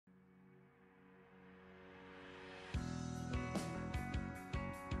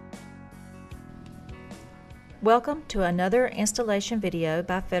Welcome to another installation video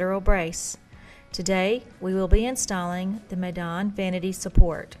by Federal Brace. Today we will be installing the Maidan vanity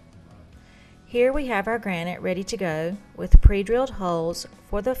support. Here we have our granite ready to go with pre-drilled holes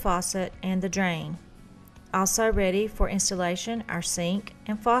for the faucet and the drain. Also ready for installation our sink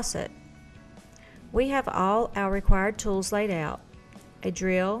and faucet. We have all our required tools laid out: a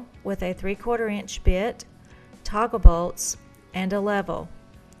drill with a 3/4 inch bit, toggle bolts, and a level.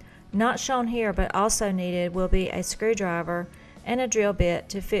 Not shown here but also needed will be a screwdriver and a drill bit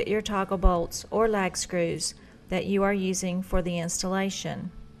to fit your toggle bolts or lag screws that you are using for the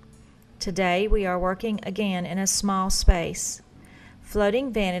installation. Today we are working again in a small space.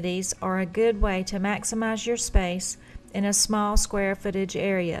 Floating vanities are a good way to maximize your space in a small square footage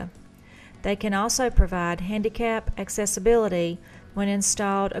area. They can also provide handicap accessibility when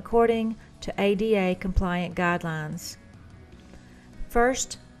installed according to ADA compliant guidelines.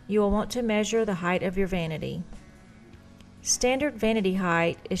 First, you will want to measure the height of your vanity. Standard vanity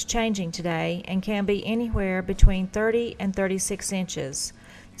height is changing today and can be anywhere between 30 and 36 inches,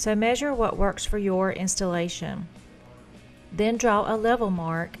 so measure what works for your installation. Then draw a level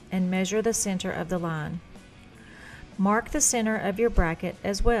mark and measure the center of the line. Mark the center of your bracket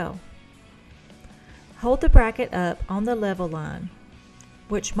as well. Hold the bracket up on the level line,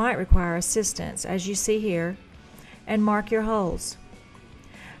 which might require assistance as you see here, and mark your holes,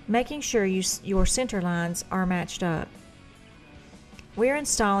 making sure your center lines are matched up. We're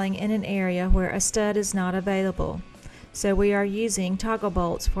installing in an area where a stud is not available, so we are using toggle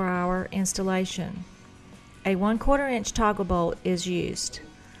bolts for our installation. A 1/4 inch toggle bolt is used.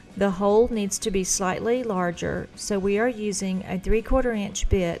 The hole needs to be slightly larger, so we are using a 3/4 inch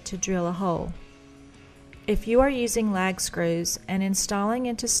bit to drill a hole. If you are using lag screws and installing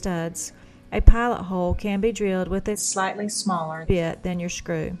into studs, a pilot hole can be drilled with a slightly smaller bit than your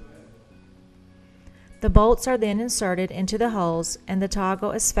screw. The bolts are then inserted into the holes and the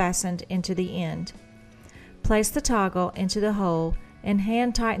toggle is fastened into the end. Place the toggle into the hole and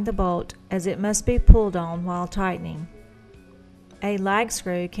hand tighten the bolt as it must be pulled on while tightening. A lag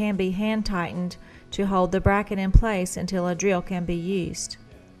screw can be hand tightened to hold the bracket in place until a drill can be used.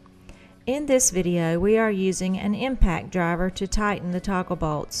 In this video we are using an impact driver to tighten the toggle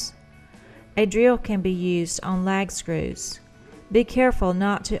bolts. A drill can be used on lag screws. Be careful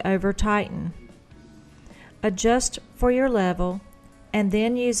not to over tighten. Adjust for your level and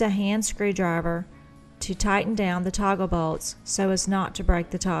then use a hand screwdriver to tighten down the toggle bolts so as not to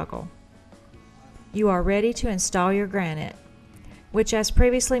break the toggle. You are ready to install your granite, which as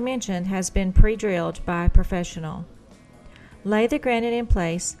previously mentioned has been pre-drilled by a professional. Lay the granite in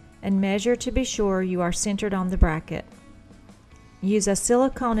place and measure to be sure you are centered on the bracket. Use a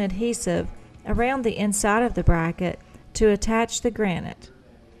silicone adhesive around the inside of the bracket to attach the granite.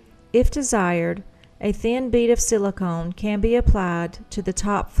 If desired, a thin bead of silicone can be applied to the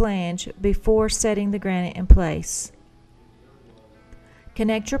top flange before setting the granite in place.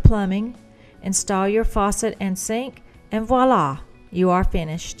 Connect your plumbing, install your faucet and sink, and voila, you are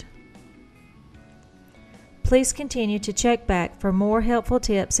finished. Please continue to check back for more helpful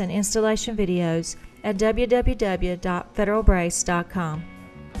tips and installation videos at www.federalbrace.com.